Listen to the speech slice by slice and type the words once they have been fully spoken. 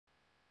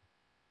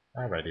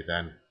Alrighty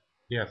then.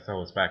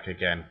 ESO is back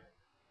again.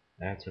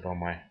 I answered all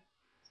my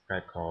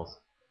Skype calls.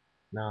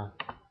 Now,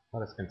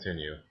 let us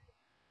continue.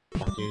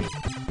 Bucky.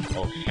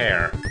 Oh,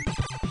 Hare.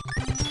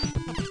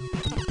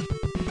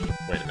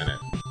 Wait a minute.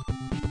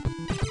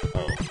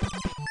 Oh.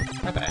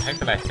 How the heck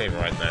did I save it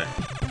right there?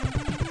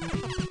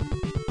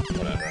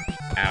 Whatever.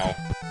 Ow.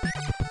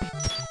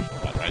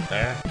 What, right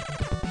there?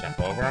 Jump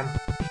over him?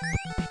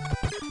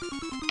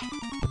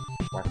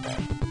 What the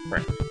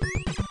frick?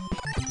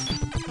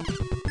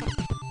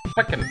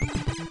 Frickin'!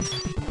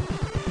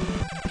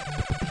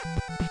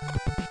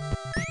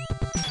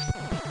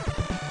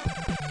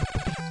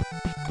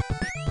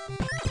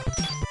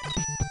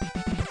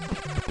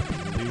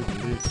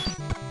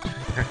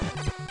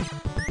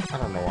 I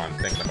don't know what I'm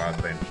thinking about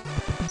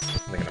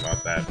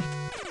that.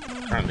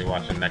 Currently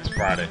watching next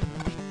Friday.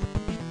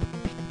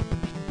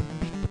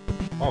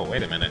 Oh,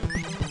 wait a minute.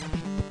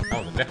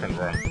 That was a different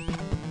room.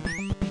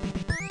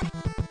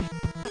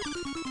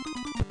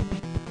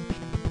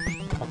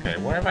 Okay,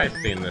 where have I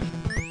seen this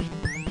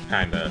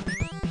kinda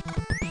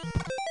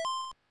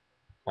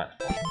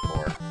platform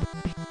before?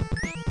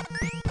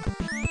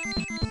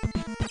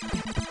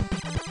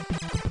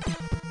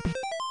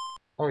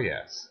 Oh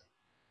yes.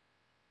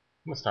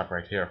 I'm gonna stop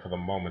right here for the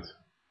moment,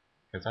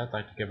 because I'd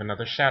like to give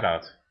another shout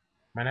out.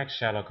 My next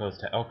shout out goes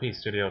to LP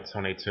Studio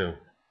 22.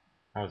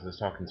 I was just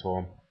talking to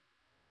him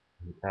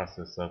in the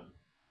process of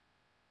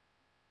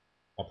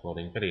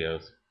uploading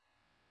videos,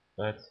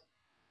 but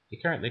he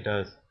currently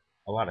does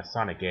a lot of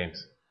Sonic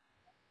games,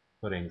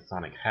 including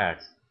Sonic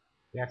hacks.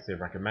 He actually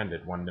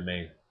recommended one to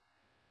me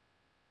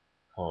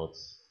called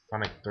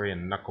Sonic 3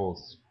 and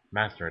Knuckles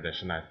Master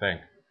Edition, I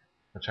think,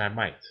 which I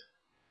might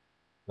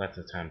let's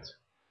attempt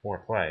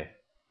or play.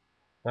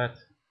 But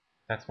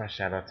that's my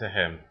shout out to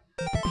him.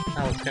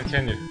 Now let's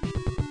continue.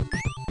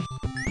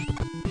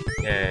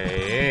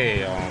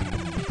 Yay! I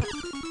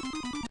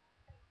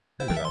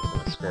knew that was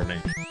gonna screw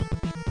me.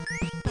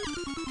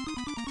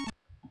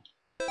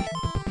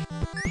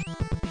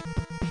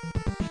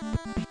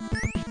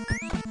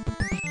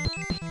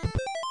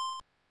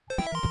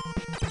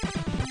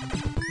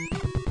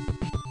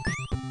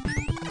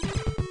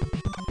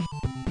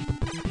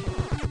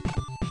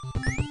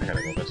 I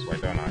gotta go this way,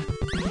 don't I?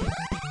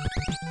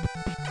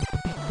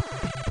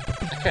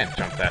 I can't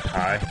jump that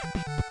high.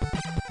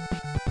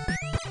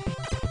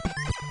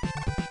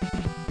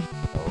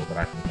 Oh, but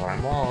I can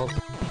climb walls.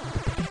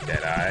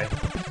 Deadeye.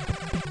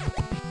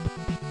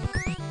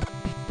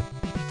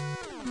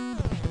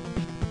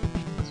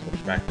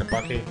 Switch back to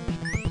Bucky.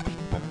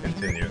 Let's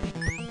continue.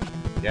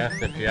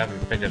 Yes, if you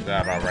haven't figured it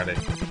out already,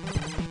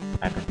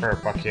 I prefer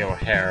Bucky or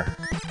Hare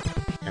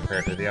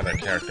compared to the other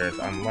characters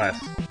unless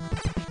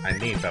I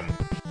need them.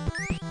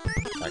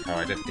 Like how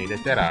I just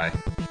needed Deadeye.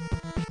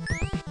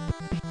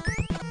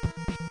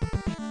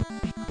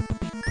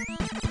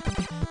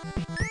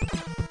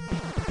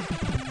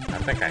 I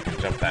think I can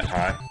jump that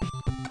high.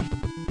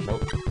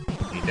 Nope.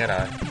 Need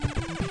Deadeye.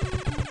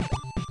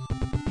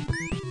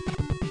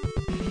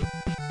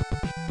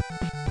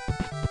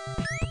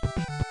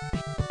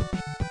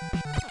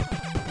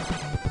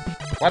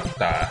 What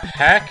the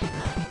heck?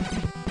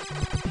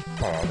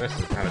 Oh, this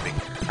is gonna be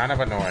kind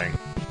of annoying.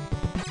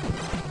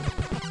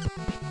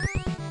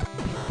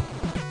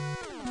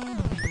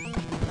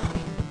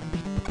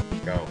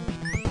 Go.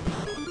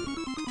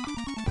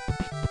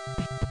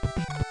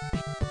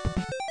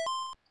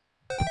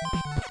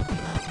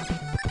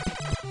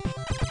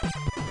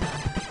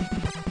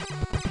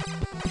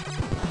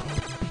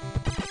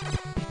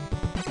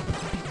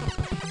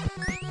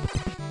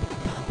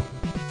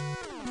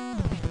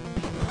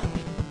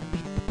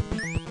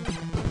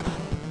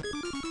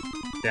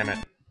 Damn it.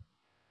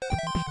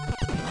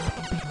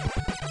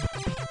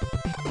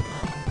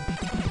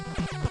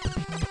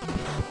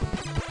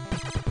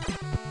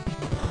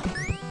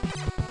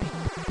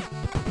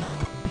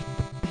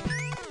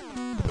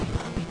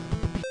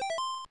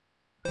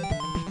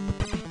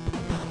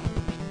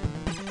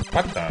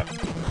 What the?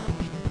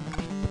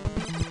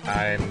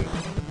 I'm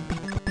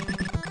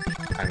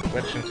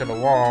glitched into the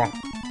wall.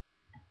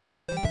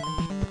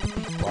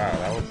 Wow,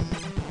 that was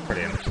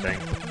pretty interesting.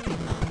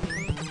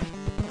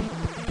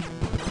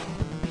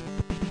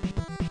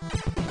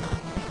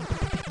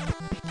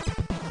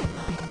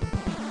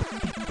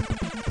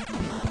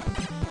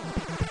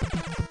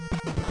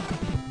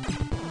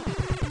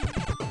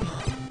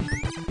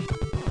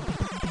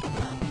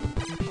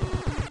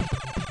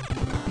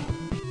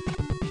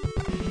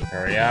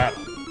 Hurry up.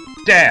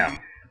 Damn!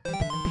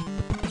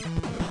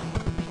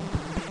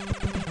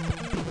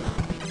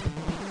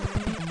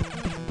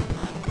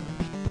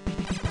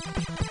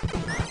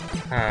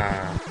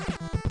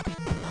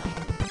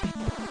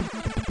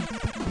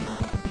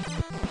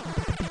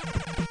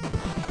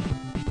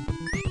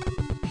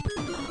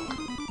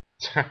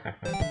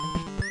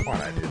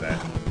 Why'd I do that?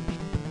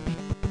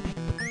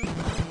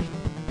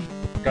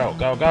 Go,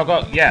 go, go,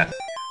 go! Yes!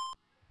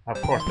 Of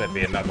course there'd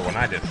be another one.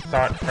 I just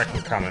saw it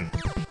frickin' coming.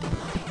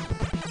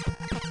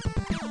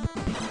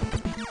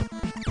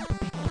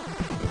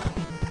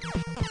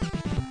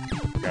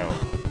 Go.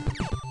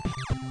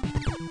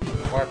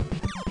 What?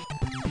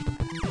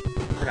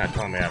 You're not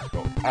telling me I have to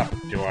go up,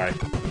 do I?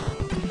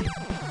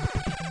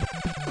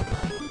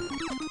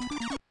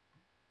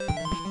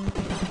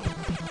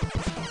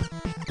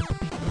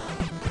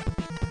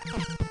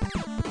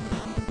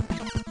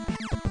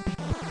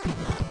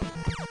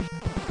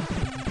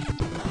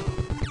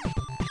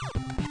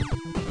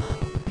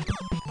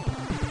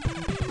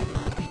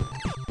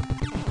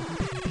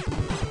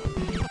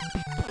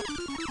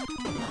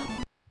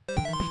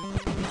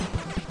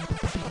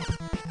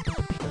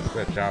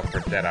 Good job for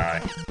Deadeye.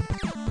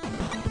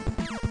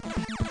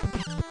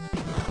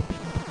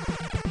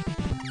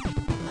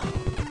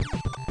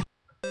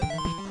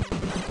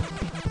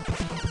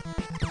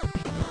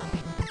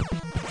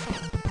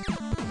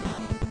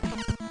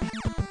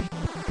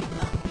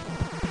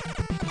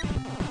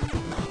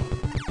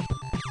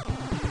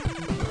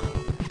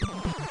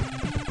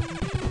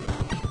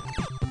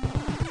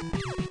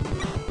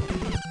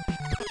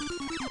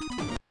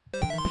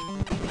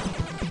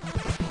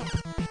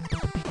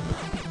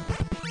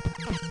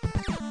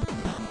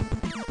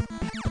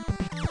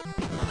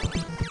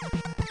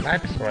 Can I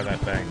destroy that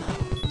thing?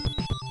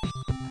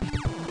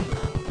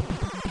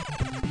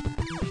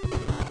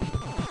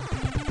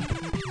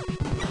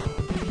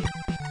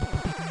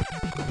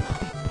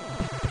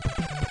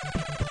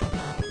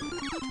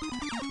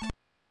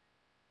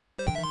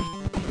 Do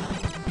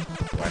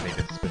I need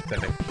a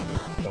specific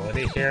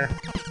ability here?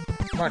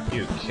 Come on,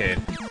 you kid.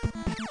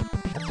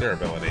 What's your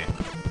ability?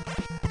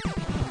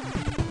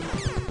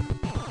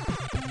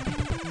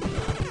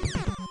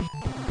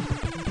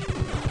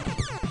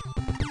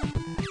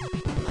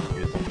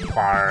 Use some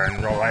fire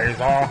and your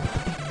laser.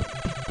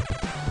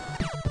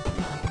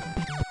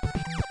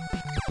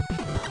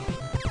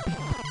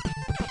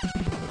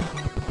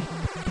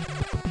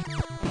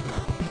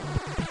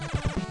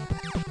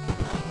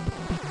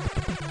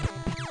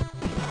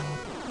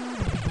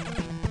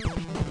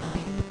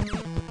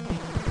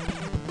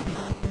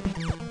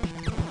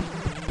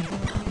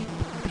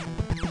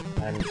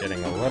 I'm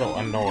getting a little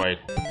annoyed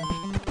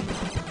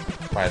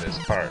by this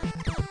part.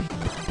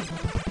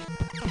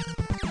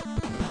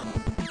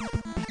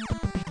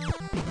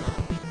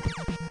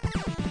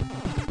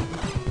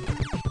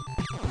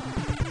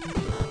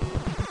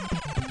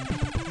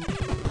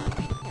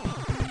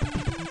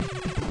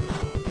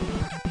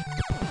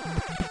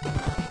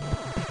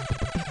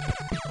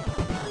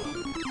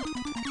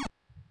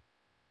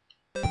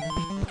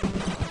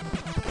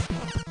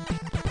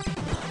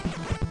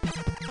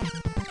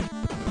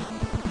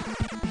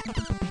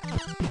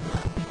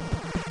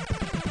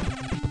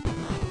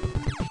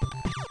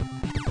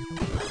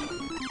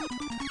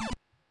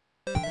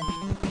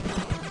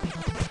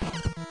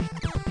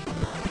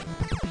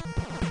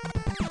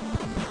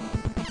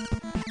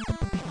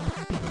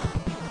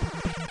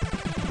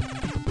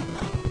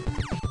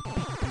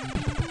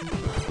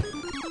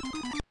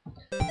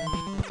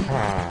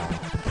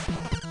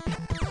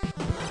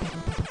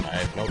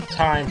 I have no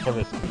time for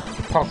this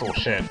puzzle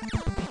shit.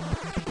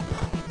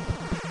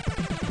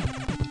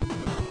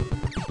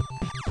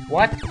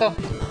 What the f-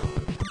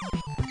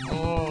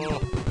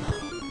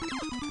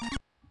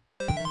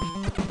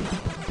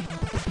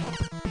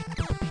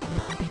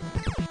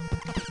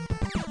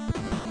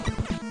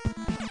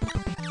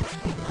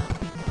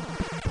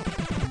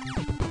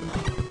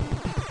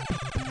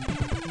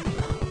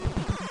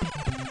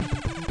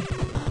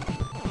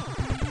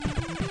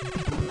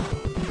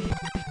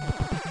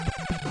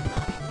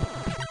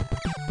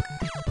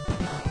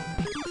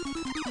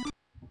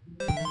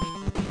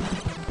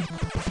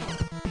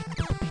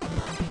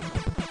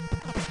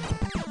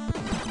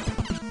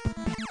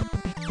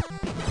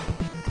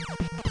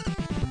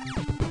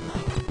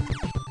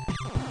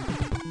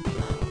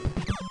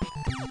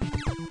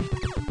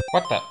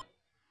 What the?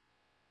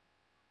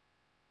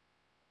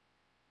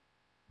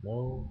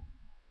 No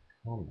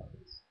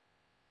comments.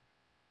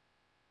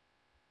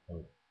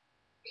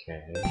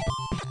 Okay.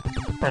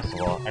 First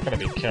of all, I gotta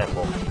be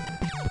careful.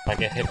 If I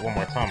get hit one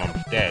more time, I'm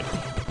dead.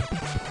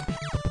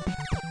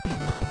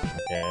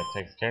 Okay, that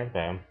takes care of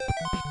them.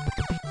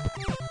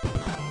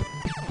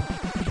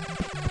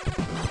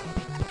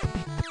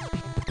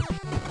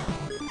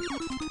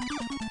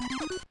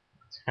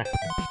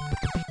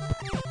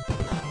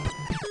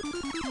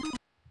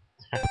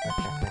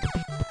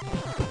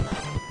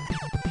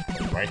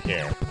 Right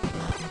here.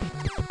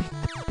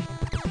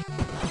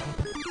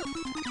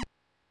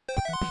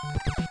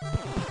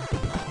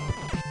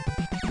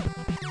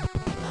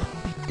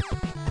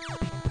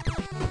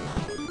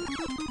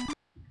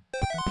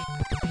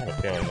 I had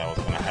a feeling that was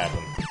gonna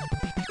happen.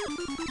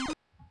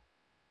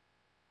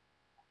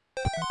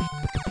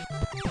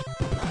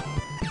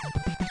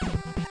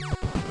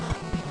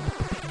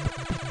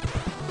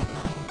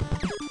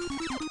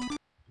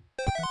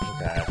 I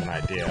think I have an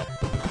idea.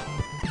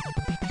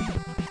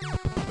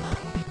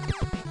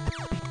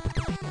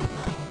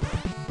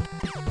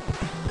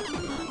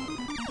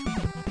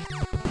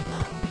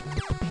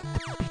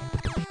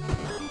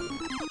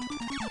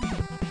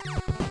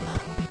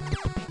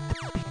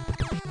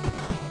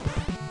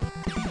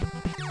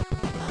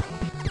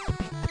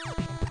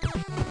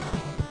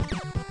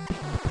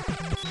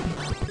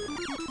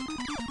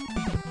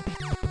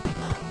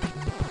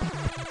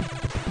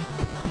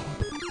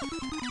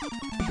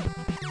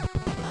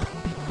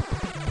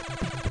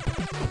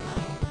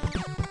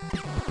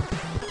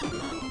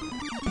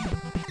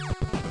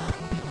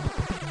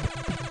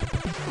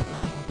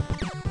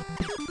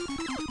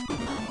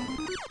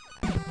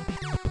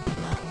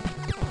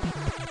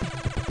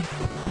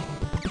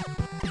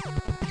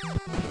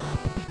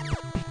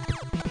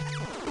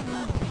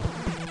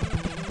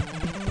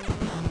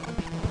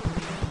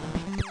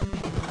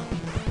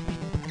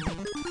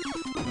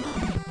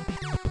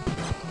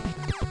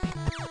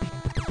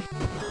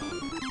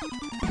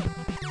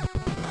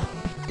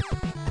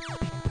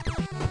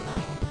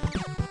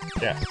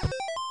 Yeah.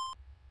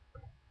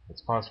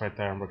 Let's pause right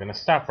there, and we're gonna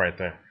stop right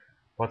there.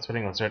 Let's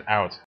putting insert out.